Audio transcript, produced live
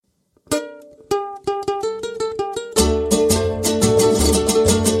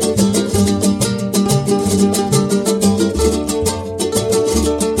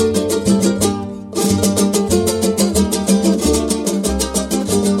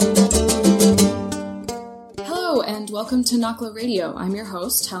welcome to NACLA Radio. I'm your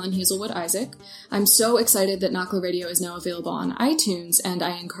host, Helen Hazelwood Isaac. I'm so excited that NACLA Radio is now available on iTunes, and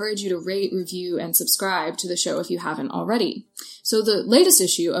I encourage you to rate, review, and subscribe to the show if you haven't already. So the latest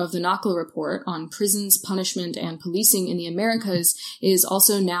issue of the NACLA report on prisons, punishment, and policing in the Americas is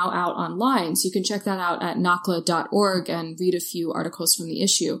also now out online, so you can check that out at nacla.org and read a few articles from the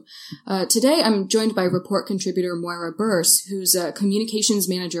issue. Today, I'm joined by report contributor Moira Burse, who's a communications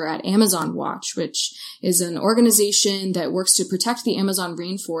manager at Amazon Watch, which is an organization that works to protect the Amazon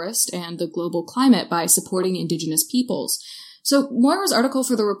rainforest and the global climate by supporting indigenous peoples. So Moira's article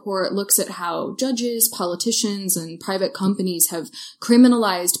for the report looks at how judges, politicians, and private companies have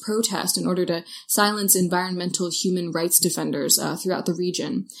criminalized protest in order to silence environmental human rights defenders throughout the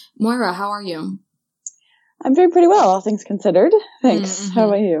region. Moira, how are you? I'm doing pretty well, all things considered. Thanks. Mm-hmm. How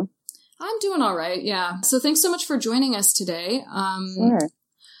about you? I'm doing all right, yeah. So thanks so much for joining us today. Sure.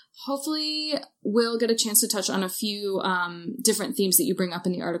 Hopefully we'll get a chance to touch on a few different themes that you bring up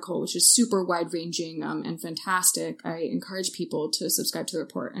in the article, which is super wide-ranging and fantastic. I encourage people to subscribe to the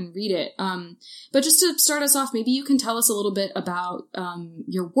report and read it. But just to start us off, maybe you can tell us a little bit about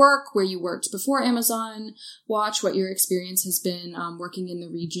your work, where you worked before Amazon Watch, what your experience has been working in the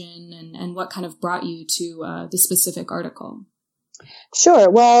region, and what kind of brought you to the specific article. Sure.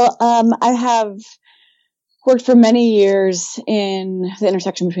 Well, I have worked for many years in the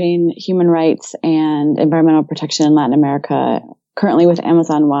intersection between human rights and environmental protection in Latin America, currently with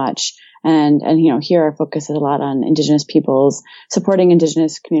Amazon Watch. And here our focus is a lot on indigenous peoples, supporting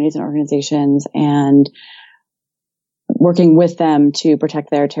indigenous communities and organizations, and working with them to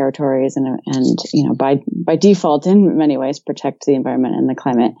protect their territories and by default, in many ways, protect the environment and the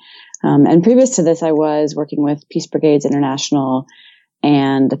climate. And previous to this, I was working with Peace Brigades International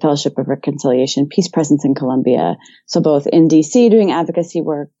and the Fellowship of Reconciliation Peace Presence in Colombia. So both in DC doing advocacy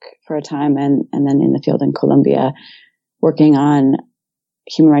work for a time and then in the field in Colombia working on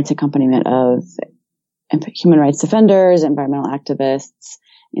human rights accompaniment of human rights defenders, environmental activists,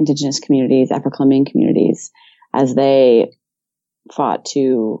 indigenous communities, Afro-Colombian communities as they fought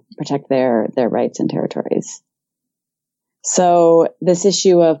to protect their rights and territories. So this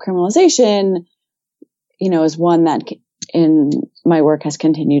issue of criminalization, is one that in my work has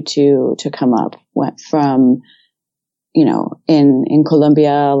continued to come up. Went from, in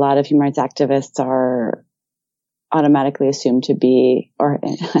Colombia, a lot of human rights activists are automatically assumed to be, or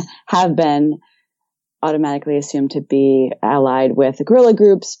have been automatically assumed to be allied with guerrilla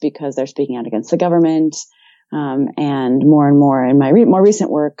groups because they're speaking out against the government. And more in my more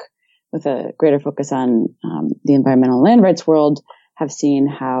recent work with a greater focus on the environmental land rights world, have seen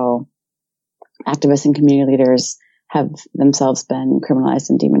how activists and community leaders have themselves been criminalized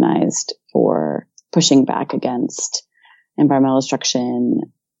and demonized for pushing back against environmental destruction,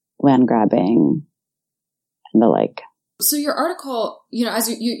 land grabbing, and the like. So your article, as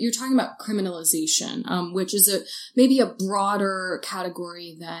you're talking about criminalization, which is maybe a broader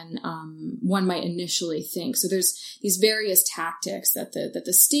category than one might initially think. So there's these various tactics that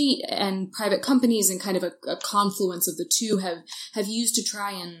the state and private companies and kind of a confluence of the two have used to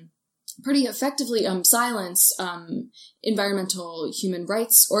try and pretty effectively silence environmental human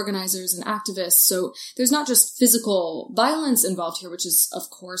rights organizers and activists. So there's not just physical violence involved here, which is, of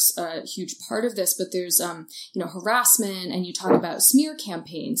course, a huge part of this, but there's, harassment, and you talk about smear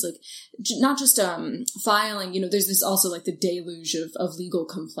campaigns, like not just filing, there's this also like the deluge of legal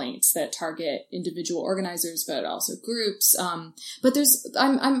complaints that target individual organizers, but also groups. But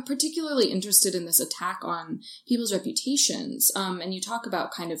I'm particularly interested in this attack on people's reputations. And you talk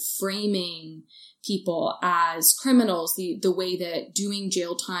about kind of framing people as criminals, the way that doing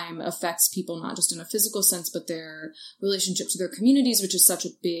jail time affects people, not just in a physical sense, but their relationship to their communities, which is such a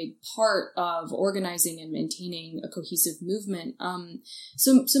big part of organizing and maintaining a cohesive movement.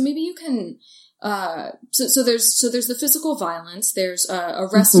 So maybe you can, so there's the physical violence, there's,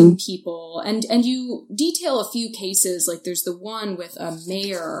 arresting people, and you detail a few cases, like there's the one with a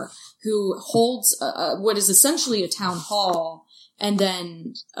mayor who holds, what is essentially a town hall, and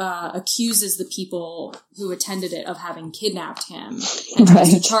then accuses the people who attended it of having kidnapped him and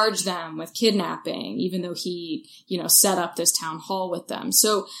tries to charge them with kidnapping, even though he, set up this town hall with them.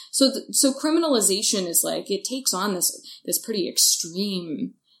 So criminalization is like, it takes on this pretty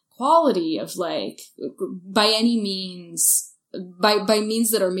extreme quality of like, by any means, by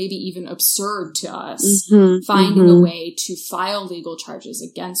means that are maybe even absurd to us, finding a way to file legal charges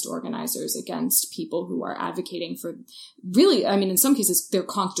against organizers, against people who are advocating for really, in some cases, their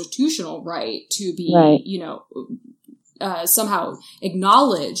constitutional right to be, somehow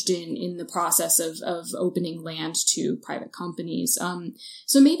acknowledged in the process of opening land to private companies.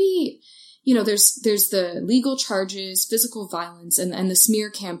 So maybe there's the legal charges, physical violence, and the smear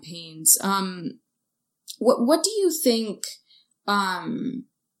campaigns. What do you think?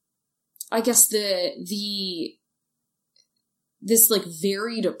 I guess this like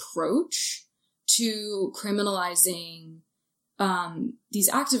varied approach to criminalizing these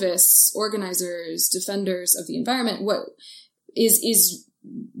activists, organizers, defenders of the environment. What is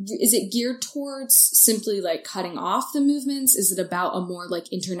it geared towards simply like cutting off the movements? Is it about a more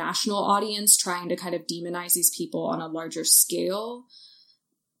like international audience trying to kind of demonize these people on a larger scale?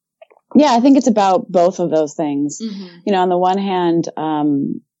 Yeah, I think it's about both of those things. Mm-hmm. On the one hand,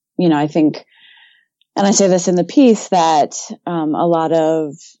 I think, and I say this in the piece, that a lot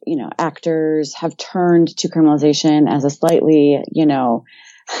of, actors have turned to criminalization as a slightly,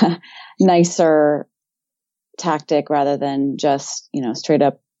 nicer tactic rather than just, straight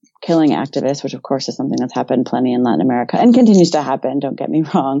up killing activists, which of course is something that's happened plenty in Latin America and continues to happen. Don't get me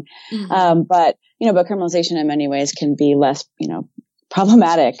wrong. Mm-hmm. But criminalization in many ways can be less,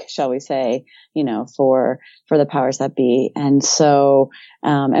 problematic, shall we say, for the powers that be. And so,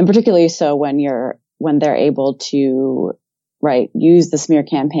 and particularly so when they're able to, use the smear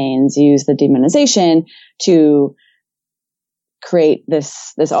campaigns, use the demonization to create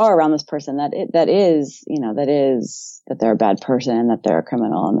this aura around this person that they're a bad person, that they're a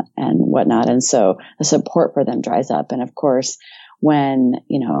criminal and whatnot. And so the support for them dries up. And of course, when,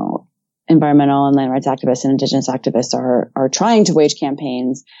 environmental and land rights activists and indigenous activists are trying to wage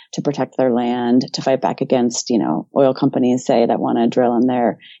campaigns to protect their land, to fight back against, oil companies, say, that want to drill in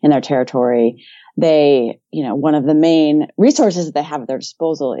their territory. They, one of the main resources that they have at their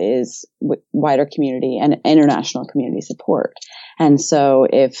disposal is wider community and international community support. And so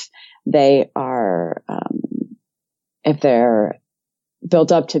if they are, if they're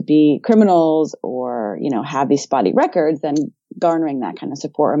built up to be criminals or, have these spotty records, then garnering that kind of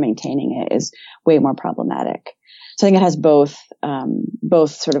support or maintaining it is way more problematic. So I think it has both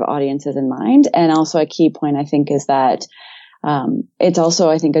sort of audiences in mind. And also a key point, I think, is that, it's also,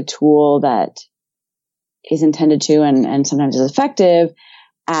 I think, a tool that is intended to, and sometimes is effective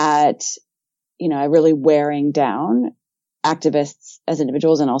at, really wearing down activists as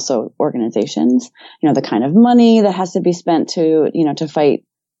individuals and also organizations, the kind of money that has to be spent to fight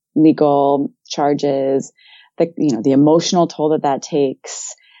legal charges, the emotional toll that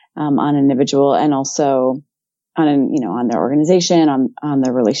takes, on an individual and also on their organization, on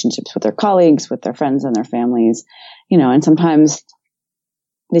their relationships with their colleagues, with their friends and their families, and sometimes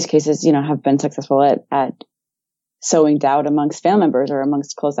these cases, have been successful at sowing doubt amongst family members or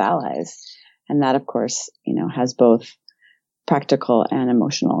amongst close allies. And that, of course, has both practical and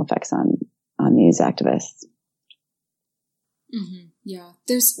emotional effects on these activists. Mm-hmm. Yeah.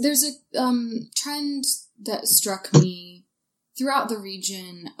 There's a trend that struck me throughout the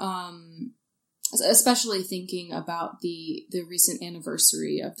region, especially thinking about the recent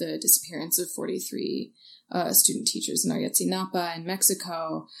anniversary of the disappearance of 43 student teachers in Ayotzinapa in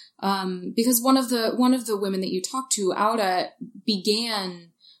Mexico, because one of the women that you talked to, Aura,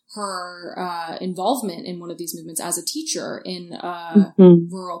 began her involvement in one of these movements as a teacher in a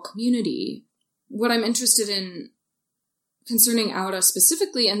rural community. What I'm interested in concerning Aura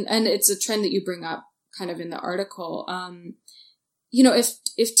specifically, and it's a trend that you bring up kind of in the article,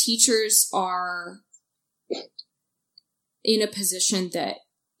 if teachers are in a position that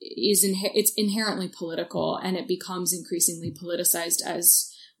it's inherently political and it becomes increasingly politicized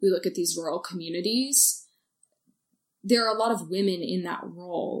as we look at these rural communities, there are a lot of women in that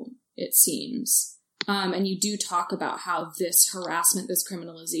role, it seems. And you do talk about how this harassment, this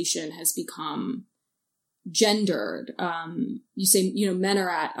criminalization has become gendered. You say, men are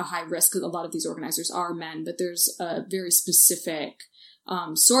at a high risk because a lot of these organizers are men, but there's a very specific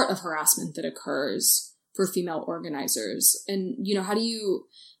sort of harassment that occurs for female organizers. And, how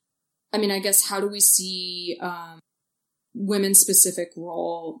do we see women's specific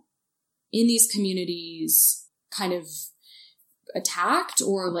role in these communities kind of attacked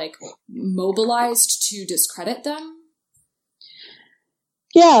or like mobilized to discredit them?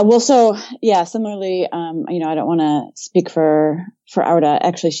 Yeah, well, similarly, I don't want to speak for Aura.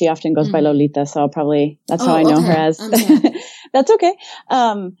 Actually, she often goes by Lolita, so that's how I know her as. That's okay.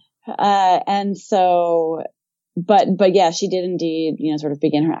 And so, but yeah, she did indeed, sort of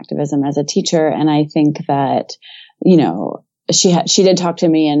begin her activism as a teacher. And I think that, she did talk to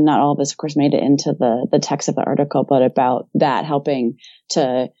me, and not all of this, of course, made it into the text of the article, but about that helping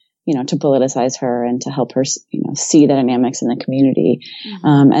to politicize her and to help her, see the dynamics in the community.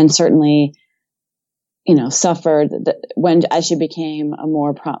 Mm-hmm. And certainly, suffered as she became a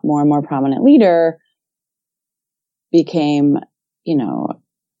more and more prominent leader, became,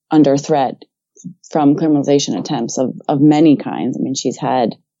 under threat from criminalization attempts of many kinds. I mean, she's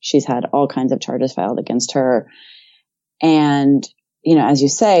had all kinds of charges filed against her. And, you know, as you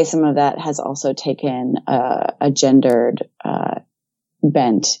say, some of that has also taken a gendered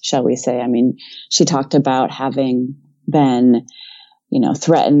bent, shall we say. I mean, she talked about having been, you know,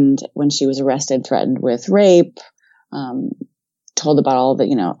 threatened when she was arrested, threatened with rape, told about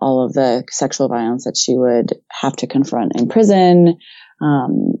all of the sexual violence that she would have to confront in prison.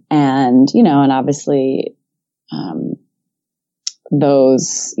 And, you know, and obviously,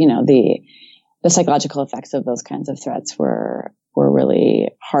 those, you know, the psychological effects of those kinds of threats were really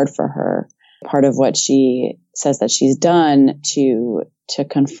hard for her. Part of what she says that she's done to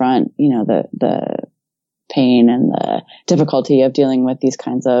confront, you know, the pain and the difficulty of dealing with these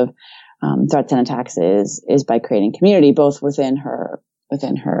kinds of threats and attacks is by creating community, both within her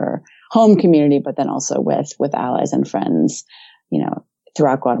home community, but then also with allies and friends, you know,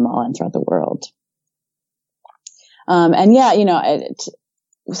 throughout Guatemala and throughout the world. And yeah, you know,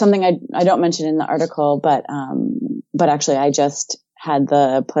 something I don't mention in the article, but actually I just had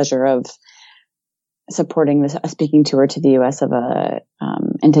the pleasure of supporting a speaking tour to the U.S. of a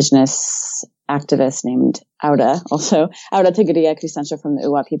indigenous activist named Aura Tigriya Cristancho from the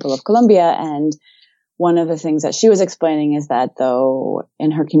Uwa people of Colombia. And one of the things that she was explaining is that though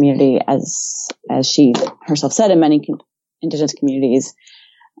in her community, as she herself said, in many indigenous communities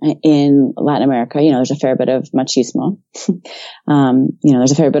in Latin America, you know, there's a fair bit of machismo. You know,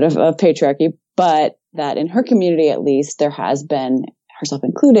 there's a fair bit of patriarchy, but that in her community, at least, there has been, herself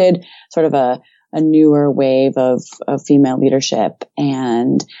included, sort of a newer wave of female leadership,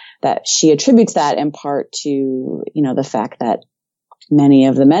 and that she attributes that in part to, you know, the fact that many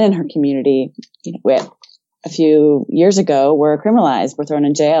of the men in her community, you know, a few years ago were criminalized, were thrown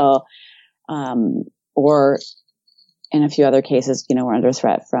in jail, or in a few other cases, you know, were under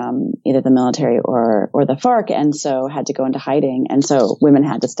threat from either the military or the FARC, and so had to go into hiding. And so women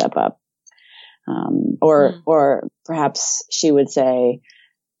had to step up. Or perhaps she would say,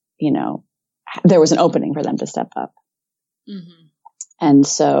 you know, there was an opening for them to step up. Mm-hmm. And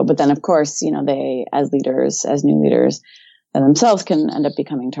so, but then of course, you know, they, as new leaders, themselves can end up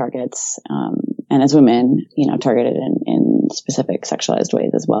becoming targets, and as women, you know, targeted in specific sexualized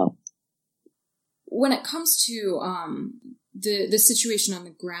ways as well. When it comes to the situation on the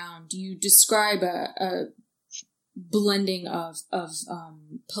ground, you describe a blending of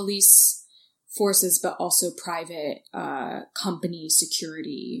police forces, but also private company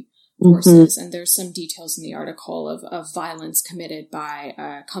security forces. Mm-hmm. And there's some details in the article of violence committed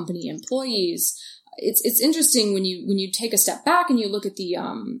by company employees. It's interesting when you take a step back and you look at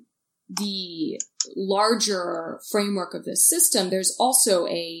the larger framework of this system. There's also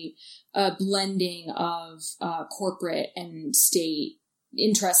a blending of corporate and state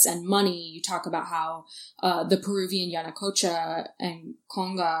interests and money. You talk about how the Peruvian Yanacocha and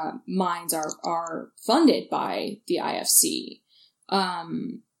Conga mines are funded by the IFC.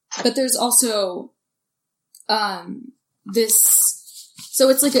 But there's also this, so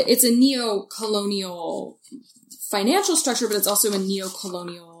it's a neo-colonial financial structure, but it's also a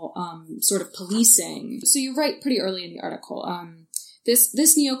neo-colonial sort of policing. So you write pretty early in the article,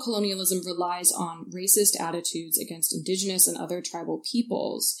 This neo-colonialism relies on racist attitudes against indigenous and other tribal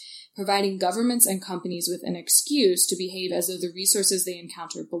peoples, providing governments and companies with an excuse to behave as though the resources they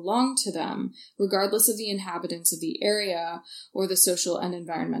encounter belong to them, regardless of the inhabitants of the area or the social and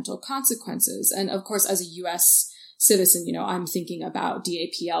environmental consequences. And of course, as a U.S. citizen, you know, I'm thinking about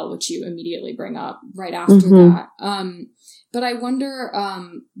DAPL, which you immediately bring up right after mm-hmm. that. But I wonder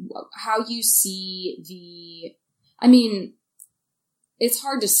how you see it's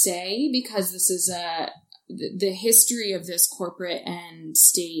hard to say because this is the history of this corporate and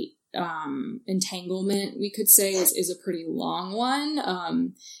state entanglement, we could say, is a pretty long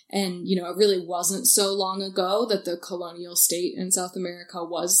one. And, you know, it really wasn't so long ago that the colonial state in South America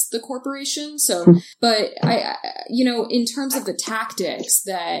was the corporation. So, but you know, in terms of the tactics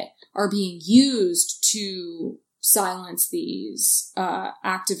that are being used to silence these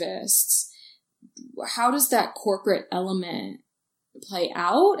activists, how does that corporate element play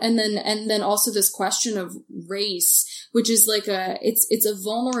out? And then also this question of race, which is like it's a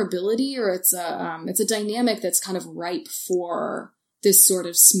vulnerability, or it's a dynamic that's kind of ripe for this sort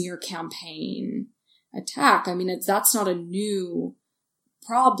of smear campaign attack. I mean, that's not a new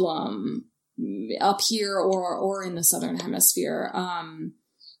problem up here or in the Southern Hemisphere.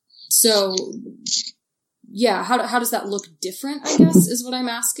 So yeah, how does that look different, I guess, is what I'm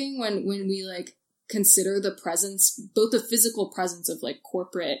asking when we like consider the presence, both the physical presence of like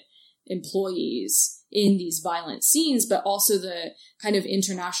corporate employees in these violent scenes, but also the kind of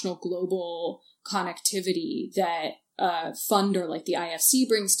international global connectivity that a funder like the IFC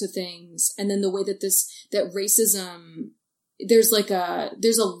brings to things. And then the way that racism, there's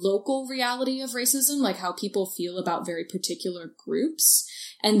a local reality of racism, like how people feel about very particular groups.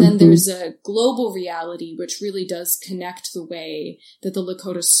 And then there's a global reality, which really does connect the way that the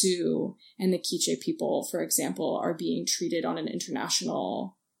Lakota Sioux and the Quiche people, for example, are being treated on an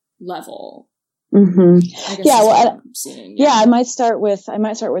international level. Mm-hmm. I might start with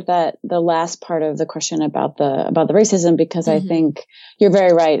that, the last part of the question about the racism, because I think you're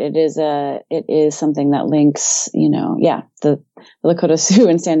very right. It is something that links, the Lakota Sioux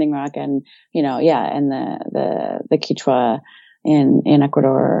in Standing Rock and, and the Quechua in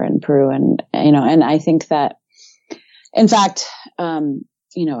Ecuador and Peru. And I think that, in fact, one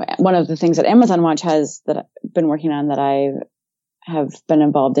of the things that Amazon Watch that I've been working on that I have been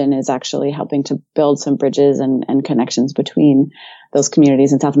involved in is actually helping to build some bridges and connections between those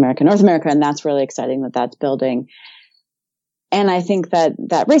communities in South America and North America. And that's really exciting that that's building. And I think that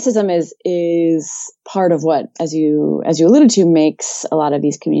racism is part of what, as you alluded to, makes a lot of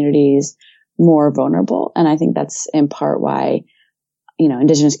these communities more vulnerable. And I think that's in part why,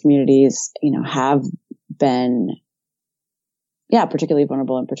 indigenous communities, have been, particularly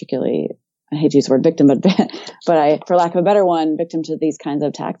vulnerable and particularly, I hate to use the word victim, but for lack of a better one, victim to these kinds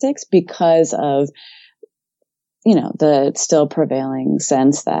of tactics because of, the still prevailing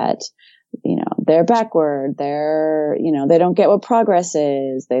sense that, they're backward, they don't get what progress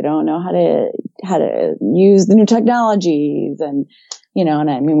is, they don't know how to use the new technologies. And,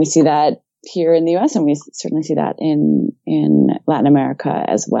 we see that here in the US, and we certainly see that in Latin America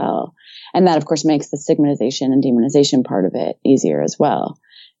as well. And that, of course, makes the stigmatization and demonization part of it easier as well.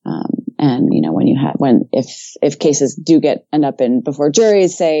 If cases do end up before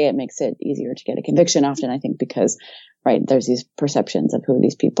juries, say, it makes it easier to get a conviction often, I think, because, right, there's these perceptions of who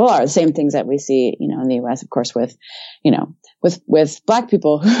these people are. The same things that we see, in the US, of course, with Black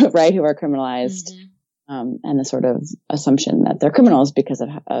people, right, who are criminalized, and the sort of assumption that they're criminals because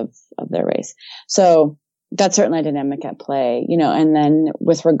of their race. So that's certainly a dynamic at play, and then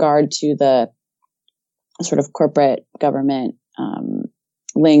with regard to the sort of corporate government,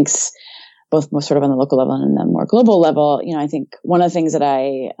 links, both sort of on the local level and the more global level. I think one of the things that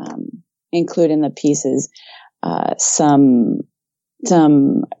I include in the piece is some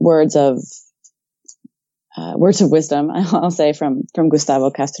words of wisdom, I'll say, from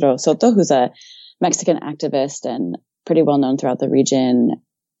Gustavo Castro Soto, who's a Mexican activist and pretty well known throughout the region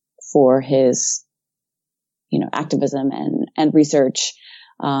for his, activism and research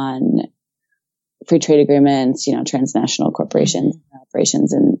on free trade agreements, transnational corporations,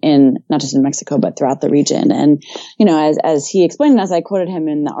 operations in not just in Mexico, but throughout the region. And, as he explained, as I quoted him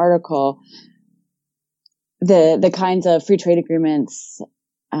in the article, the kinds of free trade agreements,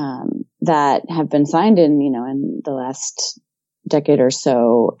 that have been signed in the last decade or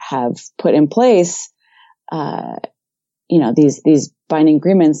so have put in place, these binding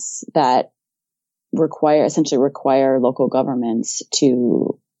agreements that essentially require local governments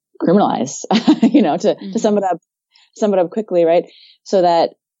to criminalize, to sum it up quickly, right? So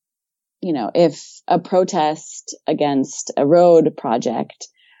that, if a protest against a road project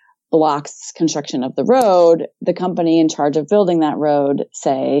blocks construction of the road, the company in charge of building that road,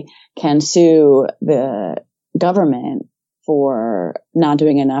 say, can sue the government for not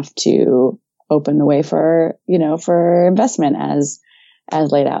doing enough to open the way for investment as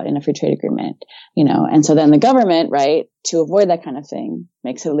laid out in a free trade agreement, and so then the government, right, to avoid that kind of thing,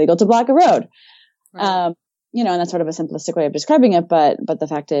 makes it illegal to block a road. Right. And that's sort of a simplistic way of describing it, but the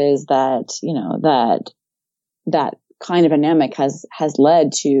fact is that, that kind of dynamic has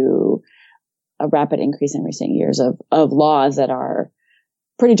led to a rapid increase in recent years of laws that are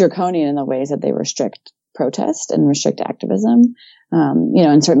pretty draconian in the ways that they restrict protest and restrict activism.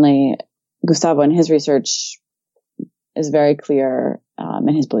 And certainly Gustavo in his research is very clear,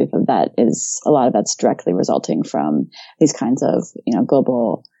 in his belief of that is a lot of that's directly resulting from these kinds of,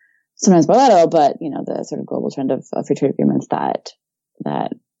 global, sometimes bilateral, but, the sort of global trend of free trade agreements that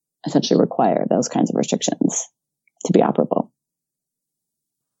essentially require those kinds of restrictions to be operable.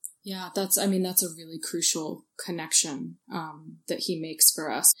 Yeah, that's a really crucial connection, that he makes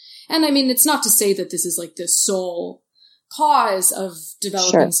for us. And it's not to say that this is like the sole cause of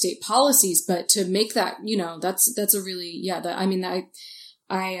developing state policies, but to make that, that's a really,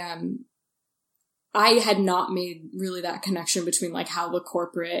 I had not made really that connection between like how the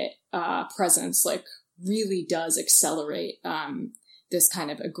corporate, presence like really does accelerate, this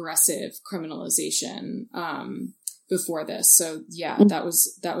kind of aggressive criminalization, before this. So yeah, that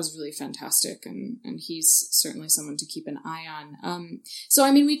was really fantastic. And he's certainly someone to keep an eye on. So,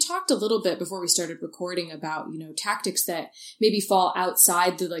 I mean, we talked a little bit before we started recording about, tactics that maybe fall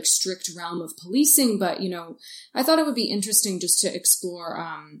outside the like strict realm of policing. But, I thought it would be interesting just to explore,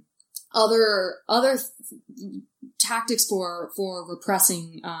 other tactics for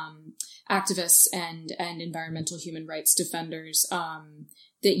repressing, activists and environmental human rights defenders,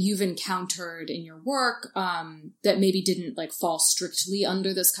 that you've encountered in your work, that maybe didn't like fall strictly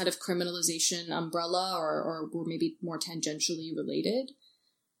under this kind of criminalization umbrella or were maybe more tangentially related?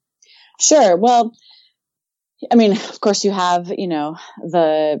 Sure. Well, I mean, of course you have,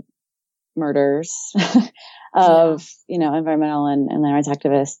 the murders of, environmental and land rights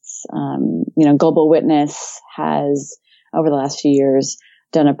activists. Global Witness has over the last few years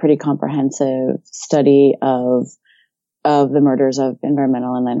done a pretty comprehensive study of the murders of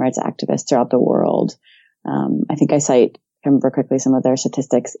environmental and land rights activists throughout the world. I think I cite, if I remember correctly, some of their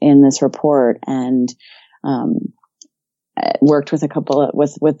statistics in this report, and worked with a couple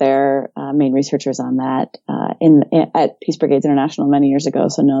with their main researchers on that at Peace Brigades International many years ago.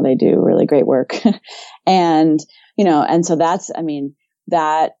 So no, they do really great work, and so that's, I mean,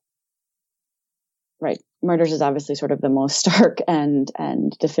 that right. Murders is obviously sort of the most stark and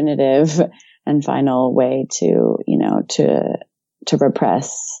definitive and final way to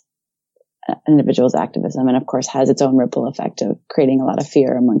repress an individual's activism, and of course has its own ripple effect of creating a lot of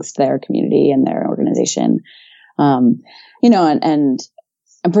fear amongst their community and their organization. And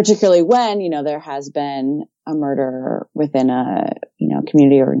particularly when, there has been a murder within a,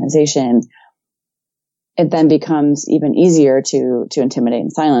 community organization, it then becomes even easier to intimidate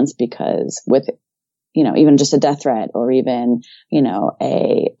and silence, because with, even just a death threat or even,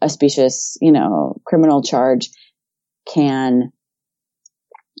 a specious, criminal charge can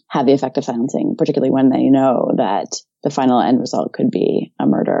have the effect of silencing, particularly when they know that the final end result could be a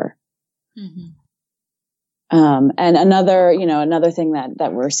murder. Mm-hmm. And another thing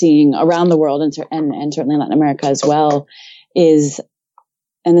that we're seeing around the world and certainly in Latin America as well is,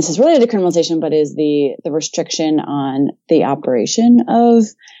 and this is related to criminalization, but is the restriction on the operation of,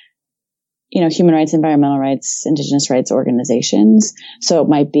 human rights, environmental rights, indigenous rights organizations. So it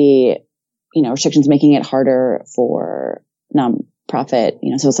might be, restrictions making it harder for nonprofit,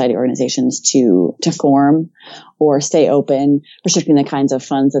 society organizations to form or stay open, restricting the kinds of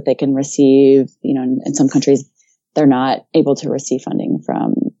funds that they can receive. In some countries, they're not able to receive funding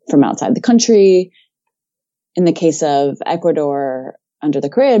from outside the country. In the case of Ecuador, under the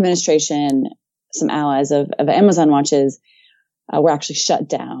Correa administration, some allies of Amazon Watch's were actually shut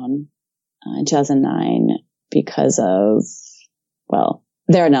down in 2009 because of,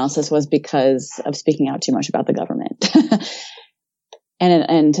 their analysis was because of speaking out too much about the government.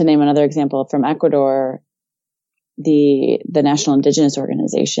 And to name another example from Ecuador, the National Indigenous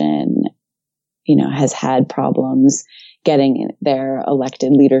Organization, has had problems getting their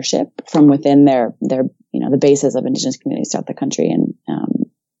elected leadership from within their the bases of indigenous communities throughout the country, and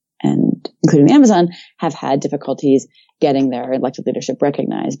including the Amazon, have had difficulties getting their elected leadership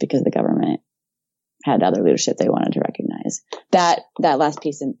recognized because the government had other leadership they wanted to recognize. That last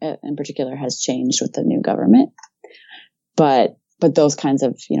piece in particular has changed with the new government, but those kinds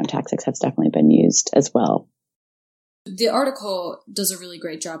of tactics have definitely been used as well. The article does a really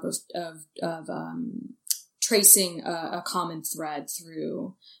great job of tracing a common thread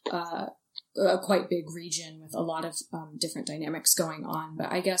through a quite big region with a lot of different dynamics going on.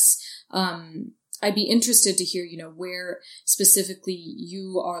 But I guess I'd be interested to hear, where specifically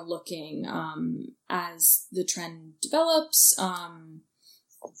you are looking as the trend develops,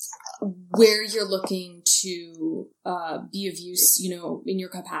 where you're looking to be of use, in your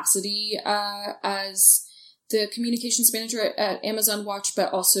capacity as the communications manager at Amazon Watch,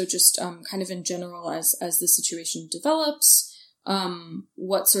 but also just kind of in general as the situation develops,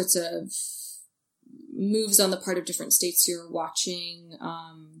 what sorts of moves on the part of different states you're watching,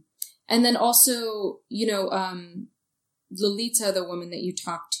 and then also, Lolita, the woman that you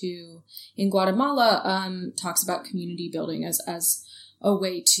talked to in Guatemala, talks about community building as a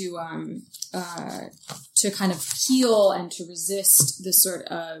way to kind of heal and to resist this sort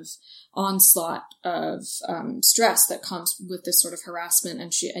of onslaught of stress that comes with this sort of harassment.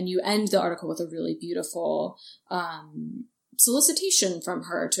 And you end the article with a really beautiful solicitation from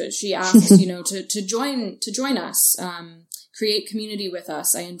her. She asks, to join us, create community with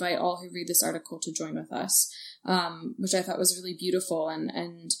us. I invite all who read this article to join with us, which I thought was really beautiful.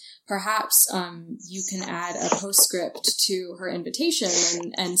 And perhaps you can add a postscript to her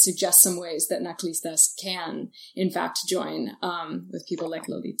invitation and suggest some ways that Naclistas can, in fact, join with people like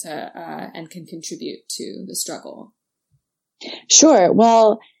Lolita and can contribute to the struggle. Sure.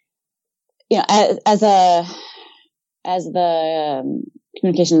 Well, as the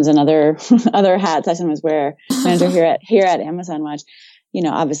communications and other hats I sometimes wear manager here at Amazon Watch,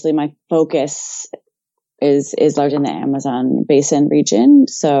 obviously my focus is largely in the Amazon basin region.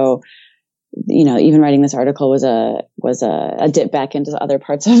 So, even writing this article was a dip back into other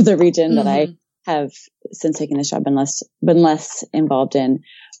parts of the region that I have since taking this job been less involved in.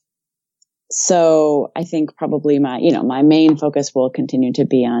 So I think probably my main focus will continue to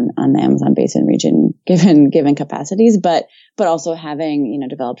be on the Amazon basin region, given capacities, but also having,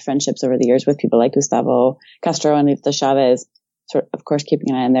 developed friendships over the years with people like Gustavo Castro and Lita Chavez, of course,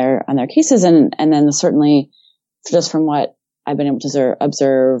 keeping an eye on their cases. And then certainly just from what I've been able to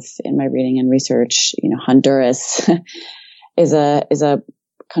observe in my reading and research, Honduras is a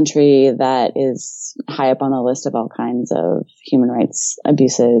country that is high up on the list of all kinds of human rights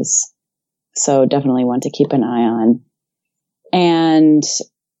abuses. So definitely one to keep an eye on. And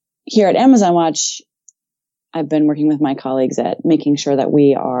here at Amazon Watch, I've been working with my colleagues at making sure that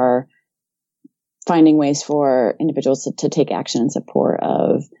we are finding ways for individuals to take action in support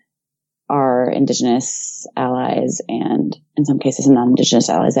of our Indigenous allies and in some cases non-Indigenous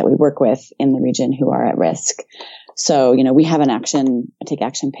allies that we work with in the region who are at risk. So, we have a take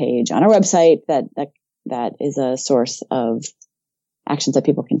action page on our website that is a source of actions that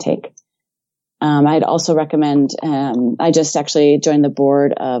people can take. I'd also recommend, I just actually joined the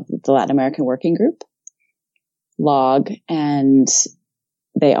board of the Latin American Working Group, LOG, and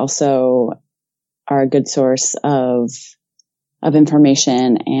they also are a good source of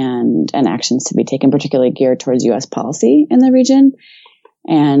information and actions to be taken, particularly geared towards U.S. policy in the region.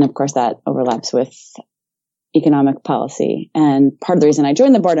 And of course that overlaps with economic policy. And part of the reason I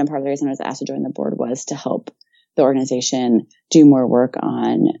joined the board and part of the reason I was asked to join the board was to help the organization do more work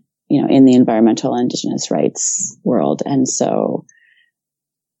on in the environmental and Indigenous rights world. And so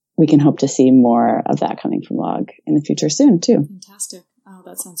we can hope to see more of that coming from LOG in the future soon too. Fantastic. Oh,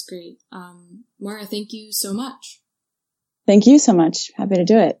 that sounds great. Moira, thank you so much. Thank you so much. Happy to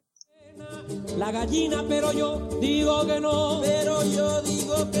do it.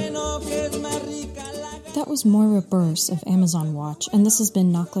 That was Moira Burse of Amazon Watch, and this has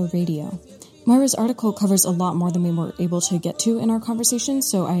been NACLA Radio. Moira's article covers a lot more than we were able to get to in our conversation,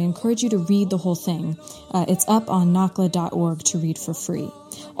 so I encourage you to read the whole thing. It's up on NACLA.org to read for free.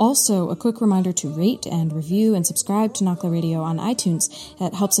 Also, a quick reminder to rate and review and subscribe to NACLA Radio on iTunes.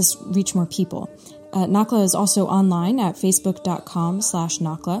 That helps us reach more people. NACLA is also online at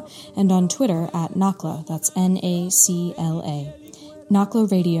facebook.com/NACLA and on Twitter at NACLA, that's NACLA.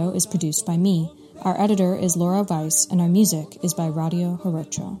 NACLA Radio is produced by me. Our editor is Laura Weiss, and our music is by Radio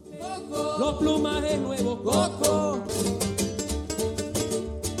Jarocho. Los plumajes nuevos, Coco.